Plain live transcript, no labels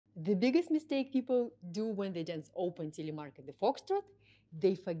The biggest mistake people do when they dance Open Telemark at the Foxtrot,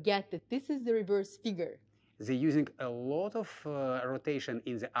 they forget that this is the reverse figure. They're using a lot of rotation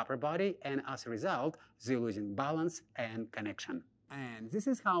in the upper body, and as a result, they're losing balance and connection. And this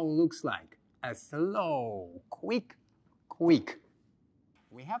is how it looks like. A slow, quick.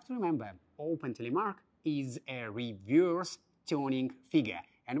 We have to remember, Open Telemark is a reverse turning figure.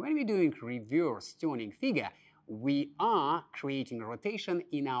 And when we're doing reverse turning figure, we are creating rotation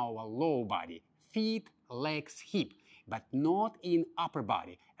in our lower body, feet, legs, hip, but not in upper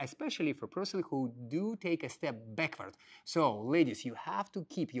body, especially for a person who do take a step backward. So, ladies, you have to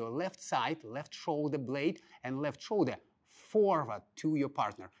keep your left side, left shoulder blade, and left shoulder forward to your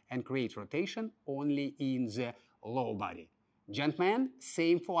partner and create rotation only in the lower body. Gentlemen,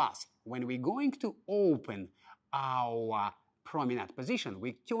 same for us. When we're going to open our promenade position,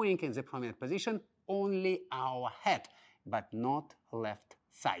 we're turning in the promenade position only our head, but not left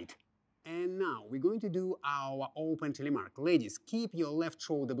side. And now we're going to do our Open Telemark. Ladies, keep your left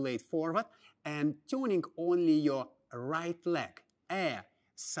shoulder blade forward and turning only your right leg.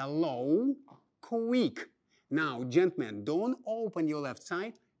 Slow, quick. Now, gentlemen, don't open your left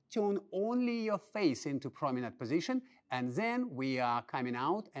side. Turn only your face into promenade position, and then we are coming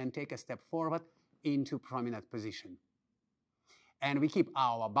out and take a step forward into promenade position. And we keep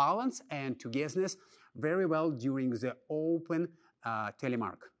our balance and togetherness very well during the Open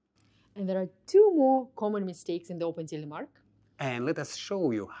Telemark. And there are two more common mistakes in the Open Telemark. And let us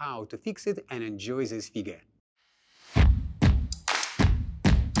show you how to fix it and enjoy this figure.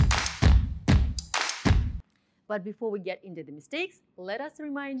 But before we get into the mistakes, let us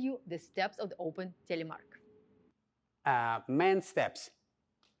remind you the steps of the Open Telemark. Man steps.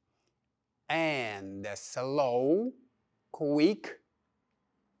 And slow, quick.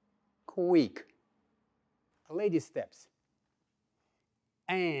 Lady steps.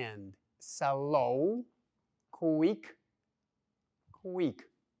 And slow, quick.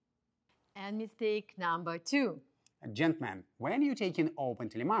 And mistake number 2. Gentlemen, when you take an Open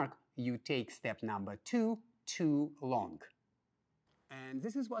Telemark, you take step number 2 too long. And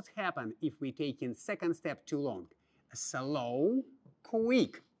this is what's happened if we take in second step too long. Slow,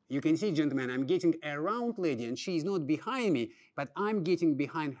 quick. You can see, gentlemen, I'm getting around lady and she's not behind me, but I'm getting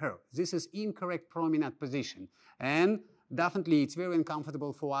behind her. This is incorrect promenade position. And definitely it's very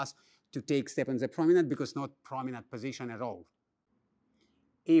uncomfortable for us to take step in the promenade because not promenade position at all.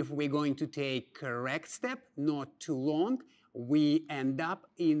 If we're going to take correct step, not too long, we end up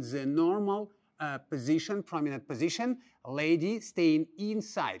in the normal position, promenade position, lady staying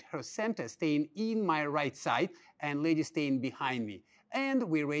inside, her center staying in my right side, and lady staying behind me. And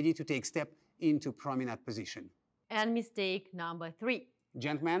we're ready to take step into promenade position. And mistake number 3.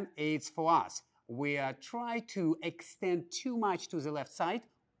 Gentlemen, it's for us. We are trying to extend too much to the left side,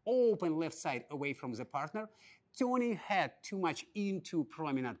 open left side away from the partner, turning head too much into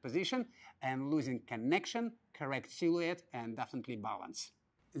promenade position, and losing connection, correct silhouette, and definitely balance.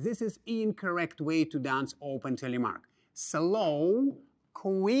 This is incorrect way to dance Open Telemark. Slow,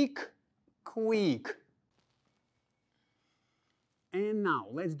 quick. And now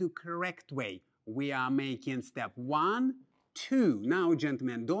let's do correct way. We are making step 1, 2. Now,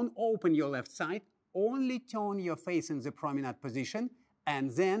 gentlemen, don't open your left side. Only turn your face in the promenade position and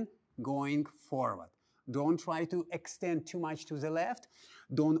then going forward. Don't try to extend too much to the left.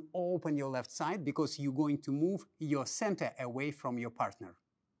 Don't open your left side because you're going to move your center away from your partner.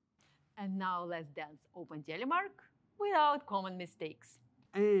 And now let's dance Open Telemark without common mistakes.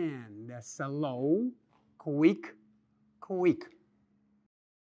 And slow, quick.